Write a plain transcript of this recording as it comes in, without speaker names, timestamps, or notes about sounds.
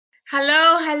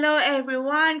Hello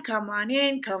everyone. Come on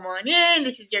in, come on in.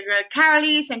 This is your girl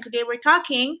Karaleise, and today we're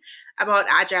talking about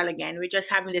Agile again. We're just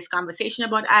having this conversation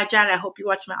about Agile. I hope you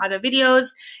watch my other videos.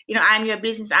 I'm your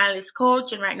business analyst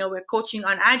coach, and right now we're coaching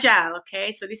on Agile.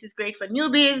 Okay, so this is great for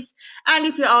newbies, and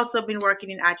if you've also been working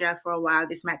in Agile for a while,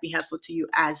 this might be helpful to you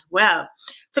as well.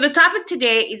 So the topic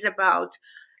today is about,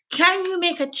 can you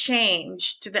make a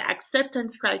change to the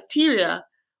acceptance criteria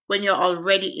when you're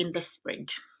already in the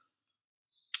sprint?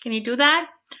 Can you do that?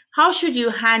 How should you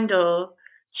handle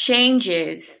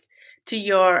changes to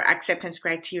your acceptance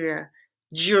criteria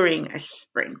during a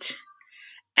sprint?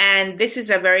 And this is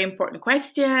a very important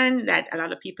question that a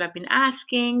lot of people have been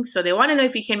asking. So they want to know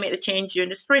if you can make the change during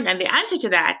the sprint. And the answer to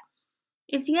that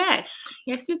is yes.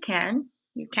 Yes, you can.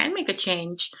 You can make a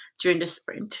change during the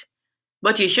sprint,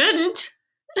 but you shouldn't.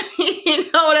 You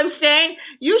know what I'm saying?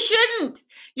 You shouldn't.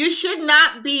 You should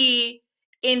not be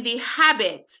in the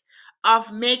habit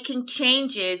of making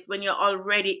changes when you're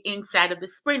already inside of the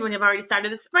sprint, when you've already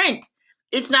started the sprint.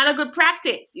 It's not a good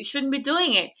practice. You shouldn't be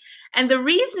doing it. And the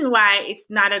reason why it's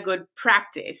not a good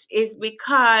practice is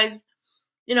because,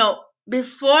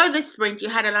 before the sprint, you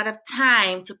had a lot of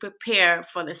time to prepare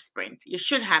for the sprint. You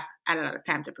should have had a lot of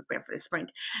time to prepare for the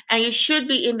sprint. And you should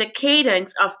be in the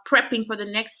cadence of prepping for the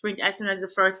next sprint as soon as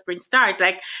the first sprint starts.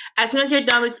 Like, as soon as you're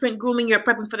done with sprint grooming, you're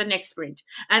prepping for the next sprint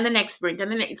and the next sprint.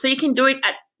 And the next. So you can do it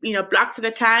at, blocks at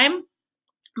a time,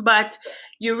 but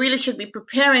you really should be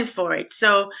preparing for it.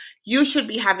 So you should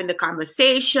be having the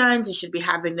conversations, you should be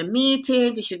having the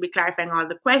meetings, you should be clarifying all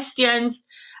the questions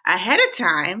ahead of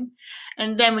time.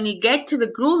 And then when you get to the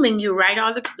grooming, you write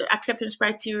all the acceptance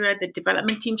criteria. The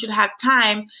development team should have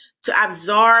time to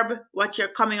absorb what you're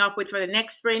coming up with for the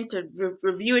next sprint, to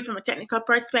review it from a technical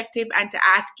perspective, and to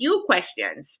ask you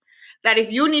questions that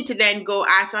if you need to then go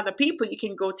ask other people, you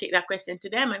can go take that question to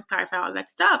them and clarify all that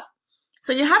stuff.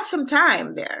 So you have some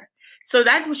time there. So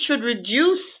that should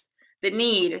reduce the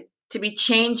need to be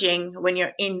changing when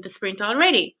you're in the sprint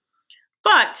already.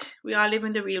 But we all live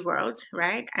in the real world,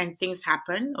 right? And things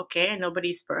happen, okay? And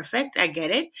nobody's perfect. I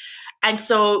get it. And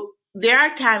so there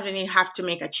are times when you have to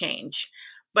make a change.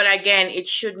 But again, it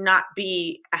should not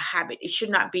be a habit. It should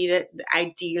not be the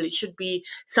ideal. It should be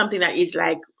something that is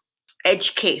like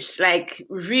edge case, like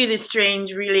really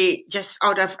strange, really just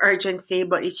out of urgency,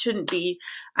 but it shouldn't be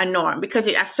a norm because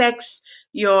it affects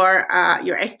your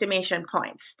estimation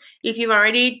points. If you've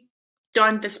already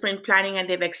done the sprint planning and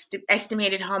they've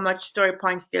estimated how much story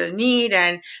points they'll need,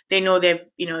 and they know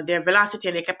their velocity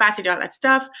and their capacity, all that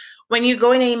stuff, when you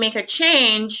go in and you make a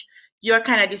change, you're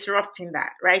kind of disrupting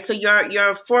that, right? So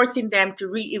you're forcing them to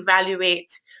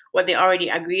reevaluate what they already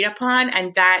agreed upon,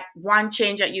 and that one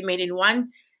change that you made in one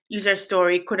user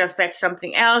story could affect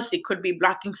something else. It could be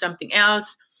blocking something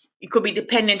else. It could be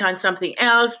dependent on something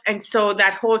else. And so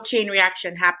that whole chain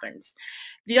reaction happens.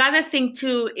 The other thing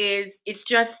too is it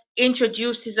just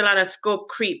introduces a lot of scope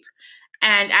creep.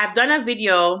 And I've done a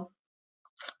video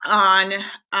on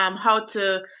how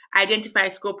to identify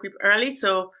scope creep early.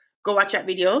 So go watch that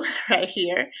video right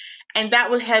here. And that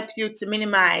will help you to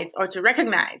minimize or to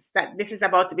recognize that this is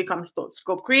about to become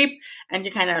scope creep, and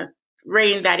you kind of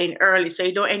rein that in early so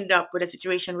you don't end up with a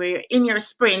situation where you're in your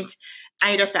sprint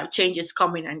and you just have changes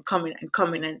coming and coming and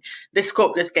coming, and the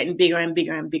scope just getting bigger and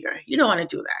bigger and bigger. You don't want to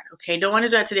do that, okay? Don't want to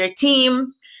do that to their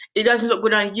team. It doesn't look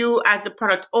good on you as the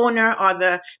product owner or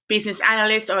the business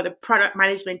analyst or the product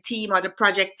management team or the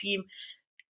project team.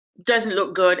 It doesn't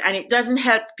look good, and it doesn't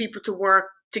help people to work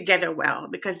together well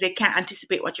because they can't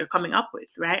anticipate what you're coming up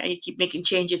with, right? And you keep making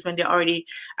changes when they already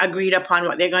agreed upon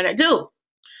what they're going to do.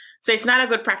 So it's not a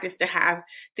good practice to have.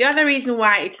 The other reason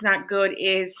why it's not good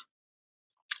is,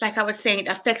 like I was saying, it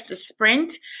affects the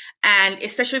sprint, and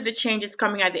especially the changes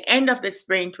coming at the end of the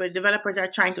sprint where developers are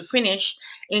trying to finish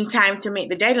in time to meet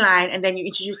the deadline, and then you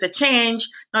introduce a change.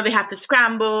 Now they have to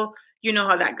scramble. You know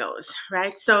how that goes,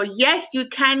 right? So yes, you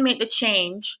can make the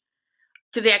change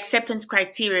to the acceptance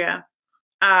criteria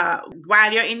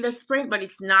while you're in the sprint, but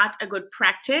it's not a good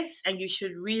practice, and you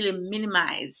should really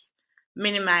minimize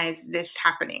this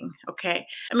happening, okay?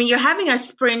 I mean, you're having a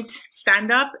sprint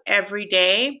stand-up every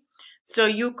day, so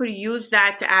you could use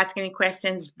that to ask any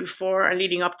questions before or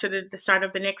leading up to the start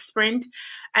of the next sprint.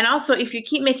 And also, if you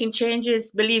keep making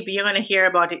changes, believe me, you're going to hear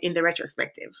about it in the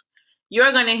retrospective.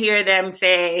 You're going to hear them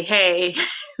say, hey,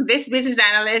 this business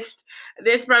analyst,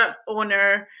 this product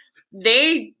owner,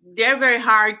 they're very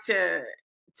hard to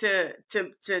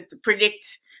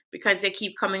predict because they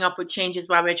keep coming up with changes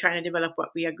while we're trying to develop what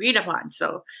we agreed upon.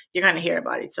 So you're going to hear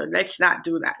about it. So let's not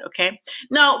do that, okay?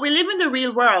 No, we live in the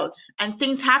real world and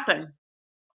things happen.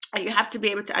 And you have to be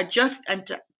able to adjust and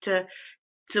to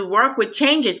work with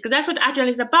changes, because that's what Agile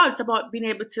is about. It's about being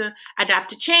able to adapt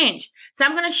to change. So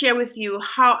I'm going to share with you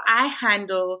how I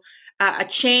handle a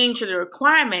change to the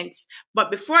requirements.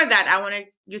 But before that, I want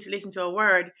you to listen to a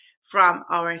word from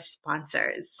our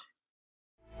sponsors.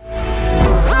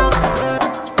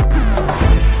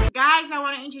 Guys, I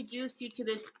want to introduce you to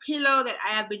this pillow that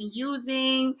I have been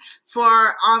using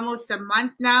for almost a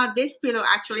month now. This pillow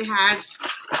actually has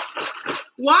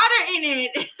water in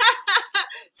it.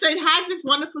 So it has this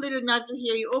wonderful little nozzle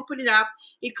here. You open it up.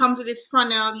 It comes with this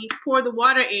funnel. You pour the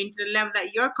water in to the level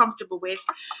that you're comfortable with.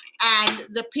 And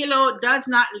the pillow does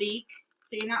not leak.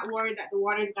 So you're not worried that the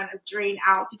water is going to drain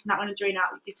out. It's not going to drain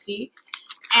out, you can see.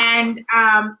 And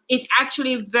it's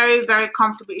actually very, very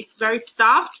comfortable. It's very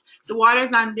soft. The water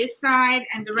is on this side,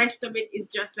 and the rest of it is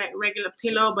just like regular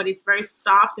pillow, but it's very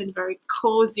soft and very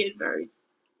cozy and very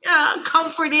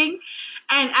comforting.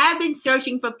 And I've been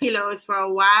searching for pillows for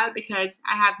a while because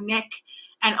I have neck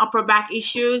and upper back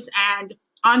issues, and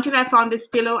until I found this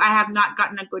pillow, I have not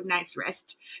gotten a good night's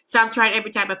rest. So I've tried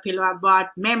every type of pillow. I bought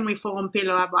memory foam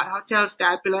pillow, I bought hotel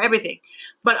style pillow, everything.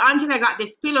 But until I got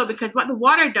this pillow, because what the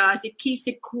water does, it keeps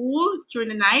it cool during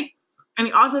the night, and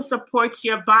it also supports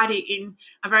your body in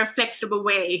a very flexible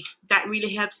way that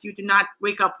really helps you to not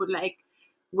wake up with like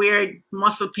weird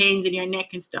muscle pains in your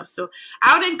neck and stuff. So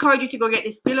I would encourage you to go get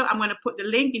this pillow. I'm going to put the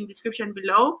link in the description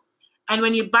below. And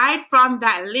when you buy it from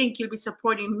that link, you'll be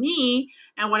supporting me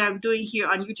and what I'm doing here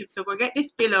on YouTube. So go get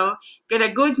this pillow, get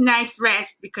a good night's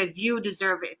rest, because you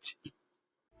deserve it.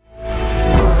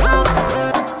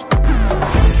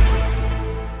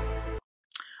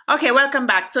 Okay, welcome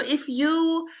back. So if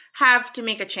you have to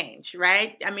make a change,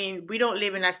 right? I mean, we don't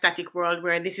live in a static world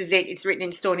where this is it, it's written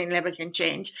in stone and never can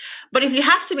change. But if you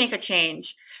have to make a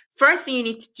change, first thing you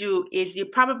need to do is you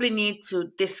probably need to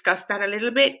discuss that a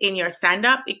little bit in your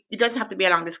stand-up. It doesn't have to be a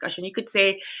long discussion. You could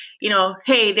say,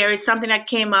 hey, there is something that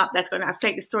came up that's going to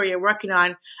affect the story you're working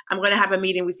on. I'm going to have a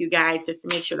meeting with you guys just to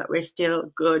make sure that we're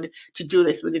still good to do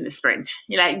this within the sprint.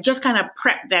 Just kind of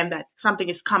prep them that something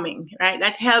is coming, right?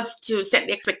 That helps to set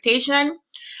the expectation.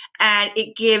 And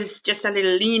it gives just a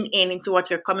little lean in into what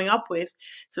you're coming up with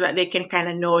so that they can kind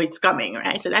of know it's coming,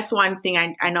 right? So that's one thing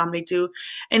I normally do.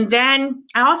 And then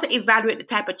I also evaluate the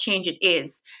type of change it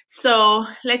is. So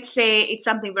let's say it's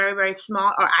something very, very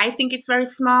small, or I think it's very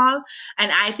small,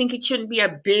 and I think it shouldn't be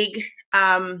a big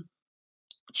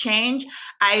change.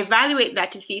 I evaluate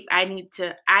that to see if I need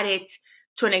to add it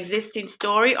to an existing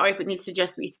story, or if it needs to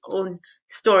just be its own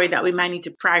story that we might need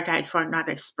to prioritize for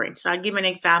another sprint. So I'll give an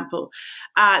example.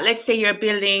 Let's say you're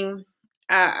building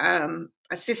a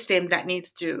system that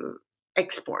needs to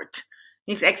export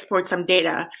some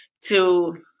data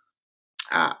to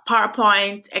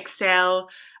PowerPoint, Excel,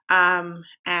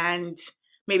 and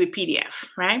maybe PDF,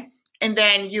 right? And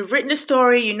then you've written the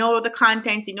story, you know the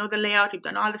contents, you know the layout, you've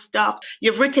done all the stuff,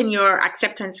 you've written your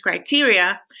acceptance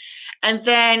criteria, and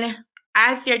then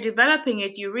as you're developing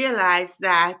it, you realize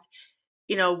that,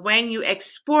 when you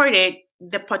export it,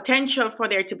 the potential for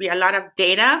there to be a lot of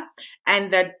data, and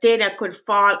the data could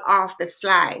fall off the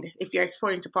slide if you're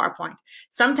exporting to PowerPoint.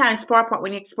 Sometimes PowerPoint,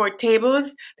 when you export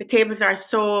tables, the tables are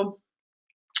so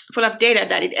full of data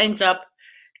that it ends up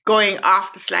going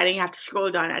off the slide and you have to scroll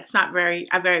down. That's not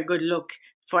a very good look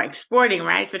for exporting,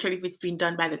 right? Especially if it's been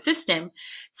done by the system.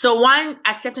 So one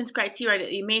acceptance criteria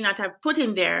that you may not have put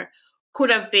in there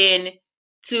could have been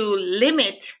to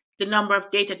limit the number of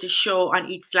data to show on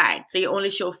each slide. So you only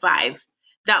show 5.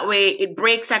 That way it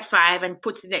breaks at 5 and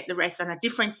puts the rest on a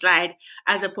different slide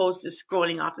as opposed to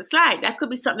scrolling off the slide. That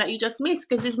could be something that you just missed,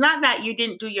 because it's not that you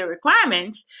didn't do your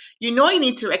requirements. You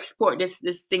need to export this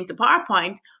thing to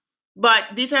PowerPoint, but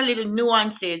these are little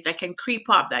nuances that can creep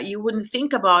up that you wouldn't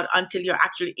think about until you're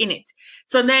actually in it.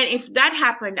 So then if that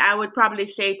happened, I would probably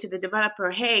say to the developer,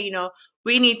 hey,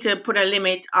 we need to put a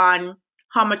limit on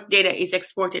how much data is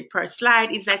exported per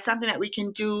slide. Is that something that we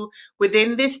can do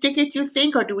within this ticket, you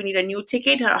think, or do we need a new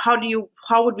ticket? Or how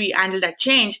would we handle that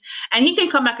change? And he can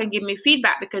come back and give me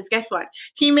feedback, because guess what?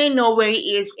 He may know where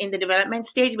he is in the development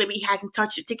stage. Maybe he hasn't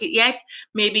touched the ticket yet.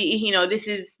 Maybe, this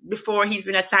is before he's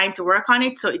been assigned to work on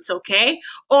it, so it's okay.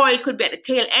 Or it could be at the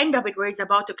tail end of it where he's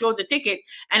about to close the ticket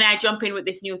and I jump in with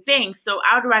this new thing. So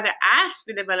I would rather ask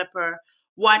the developer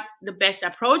what the best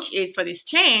approach is for this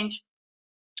change,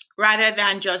 rather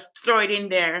than just throw it in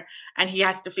there and he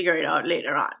has to figure it out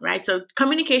later on, right? So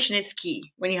communication is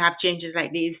key when you have changes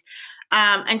like these.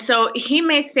 And so he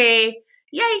may say,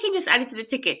 yeah, you can just add it to the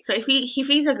ticket. So if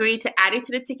he's agreed to add it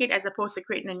to the ticket as opposed to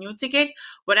creating a new ticket,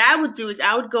 what I would do is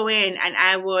I would go in and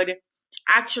I would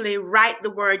actually write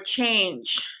the word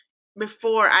change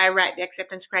before I write the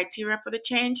acceptance criteria for the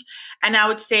change. And I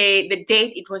would say the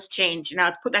date it was changed, and I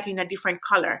would put that in a different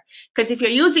color. Because if you're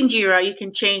using Jira, you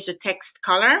can change the text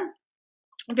color.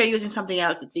 If you're using something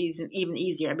else, it's even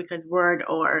easier, because Word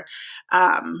or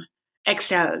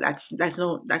Excel, that's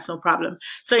no problem.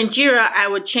 So in Jira, I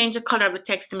would change the color of the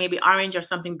text to maybe orange or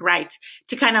something bright,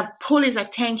 to kind of pull his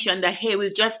attention that, hey,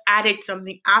 we've just added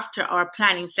something after our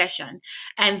planning session,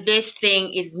 and this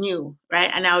thing is new, right?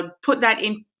 And I would put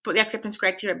the acceptance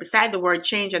criteria beside the word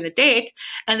change and the date,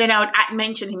 and then I would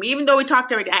mention him. Even though we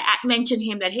talked already, I mentioned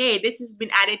him that, hey, this has been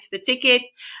added to the ticket.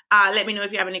 Let me know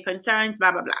if you have any concerns,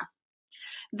 blah, blah, blah.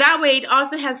 That way, it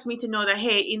also helps me to know that,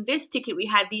 hey, in this ticket, we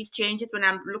had these changes when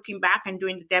I'm looking back and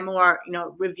doing the demo, or,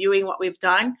 reviewing what we've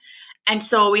done. And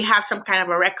so we have some kind of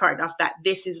a record of that.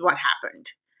 This is what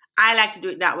happened. I like to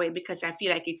do it that way because I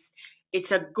feel like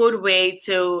it's a good way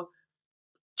to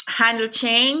handle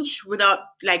change without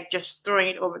like just throwing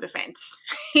it over the fence.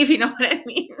 If you know what I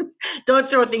mean. Don't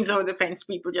throw things over the fence,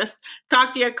 people. Just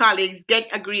talk to your colleagues,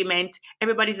 get agreement,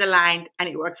 everybody's aligned, and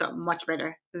it works out much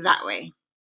better that way.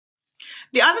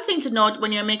 The other thing to note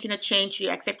when you're making a change to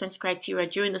your acceptance criteria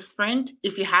during the sprint,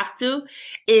 if you have to,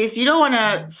 is you don't want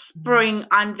to spring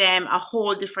on them a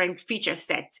whole different feature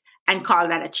set and call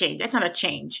that a change. That's not a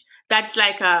change. That's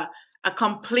like a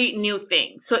complete new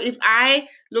thing. So if I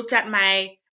looked at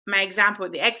my example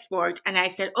with the export and I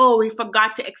said, oh, we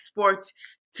forgot to export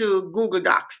to Google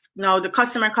Docs. Now the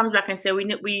customer comes back and say,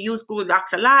 we use Google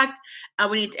Docs a lot and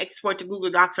we need to export to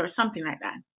Google Docs or something like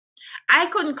that. I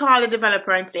couldn't call the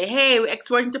developer and say, hey, we're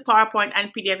exporting to PowerPoint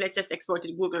and PDF. Let's just export it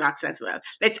to Google Docs as well.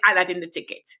 Let's add that in the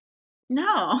ticket.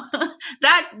 No,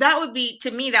 that would be,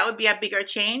 to me, that would be a bigger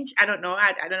change. I don't know.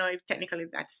 I don't know if technically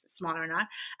that's small or not.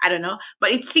 I don't know.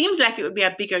 But it seems like it would be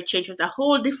a bigger change. It's a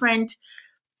whole different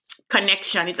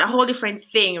connection. It's a whole different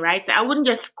thing, right? So I wouldn't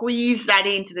just squeeze that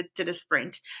into the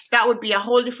sprint. That would be a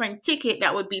whole different ticket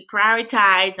that would be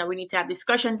prioritized, and we need to have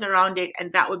discussions around it.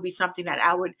 And that would be something that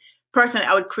I would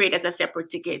create as a separate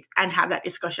ticket and have that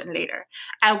discussion later.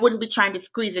 I wouldn't be trying to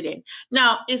squeeze it in.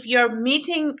 Now, if you're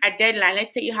meeting a deadline,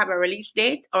 let's say you have a release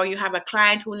date or you have a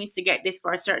client who needs to get this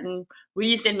for a certain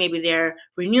reason, maybe their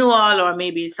renewal or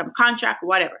maybe some contract,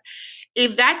 whatever.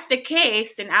 If that's the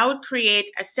case, then I would create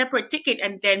a separate ticket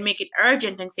and then make it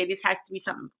urgent and say this has to be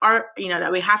something, or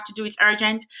that we have to do, it's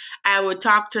urgent. I would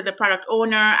talk to the product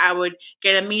owner. I would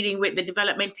get a meeting with the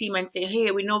development team and say,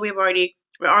 hey, we know we're already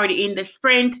in the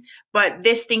sprint, but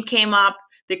this thing came up.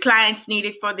 The clients need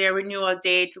it for their renewal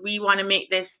date. We want to make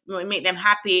them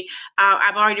happy.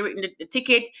 I've already written the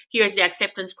ticket. Here's the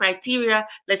acceptance criteria.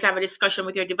 Let's have a discussion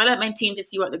with your development team to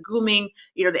see what the grooming,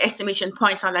 the estimation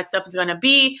points, all that stuff is going to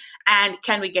be. And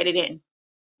can we get it in,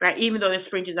 right? Even though the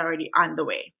sprint is already on the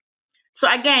way. So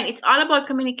again, it's all about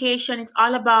communication. It's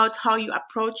all about how you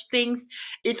approach things.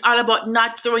 It's all about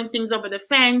not throwing things over the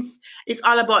fence. It's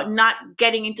all about not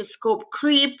getting into scope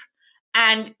creep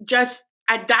and just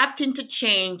adapting to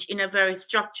change in a very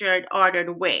structured,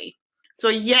 ordered way. So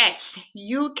yes,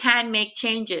 you can make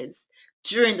changes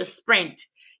during the sprint.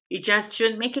 You just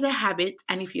shouldn't make it a habit.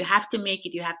 And if you have to make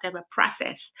it, you have to have a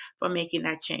process for making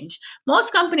that change.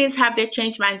 Most companies have their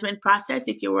change management process.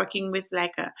 If you're working with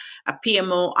like a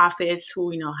PMO office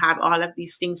who, have all of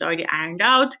these things already ironed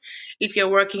out. If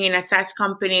you're working in a SaaS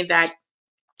company that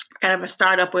kind of a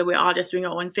startup where we're all just doing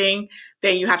our own thing,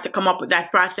 then you have to come up with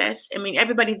that process. I mean,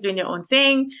 everybody's doing their own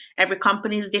thing. Every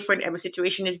company is different. Every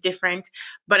situation is different.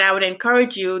 But I would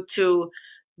encourage you to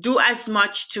do as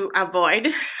much to avoid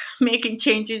making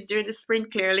changes during the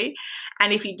sprint, clearly.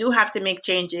 And if you do have to make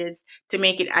changes, to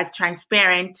make it as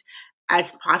transparent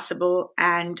as possible.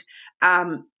 And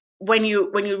when you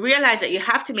realize that you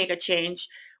have to make a change,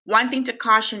 one thing to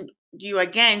caution you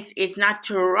against is not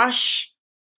to rush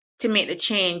to make the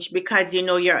change because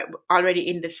you're already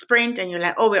in the sprint and you're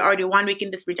like, oh, we're already 1 week in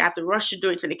the sprint. I have to rush to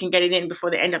do it so they can get it in before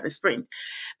the end of the sprint.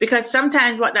 Because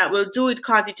sometimes what that will do, it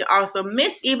causes you to also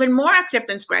miss even more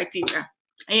acceptance criteria.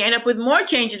 And you end up with more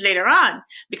changes later on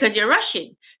because you're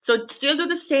rushing. So still do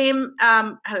the same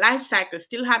life cycle.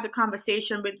 Still have the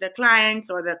conversation with the clients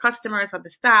or the customers or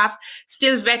the staff.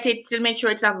 Still vet it. Still make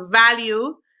sure it's of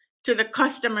value to the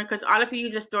customer, because all of the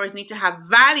user stories need to have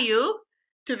value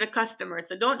to the customer.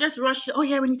 So don't just rush, oh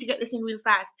yeah, we need to get this in real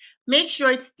fast. Make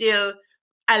sure it still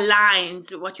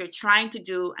aligns with what you're trying to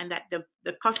do and that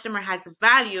the customer has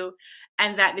value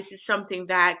and that this is something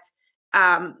that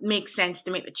makes sense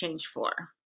to make the change for.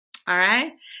 All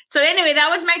right. So anyway,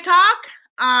 that was my talk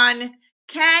on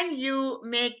can you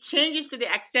make changes to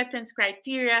the acceptance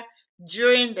criteria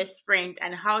during the sprint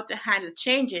and how to handle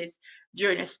changes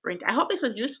during a sprint. I hope this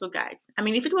was useful, guys. I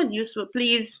mean, if it was useful,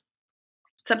 please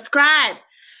subscribe.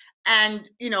 and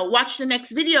watch the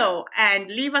next video and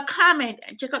leave a comment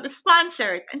and check out the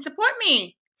sponsors and support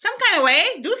me some kind of way.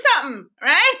 Do something,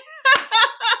 right?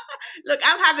 Look,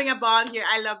 I'm having a ball here.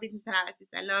 I love business analysis.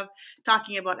 I love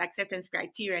talking about acceptance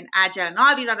criteria and agile and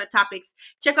all these other topics.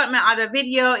 Check out my other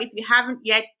video. If you haven't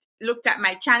yet looked at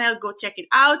my channel, go check it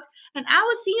out. And I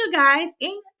will see you guys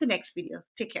in the next video.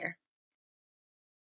 Take care.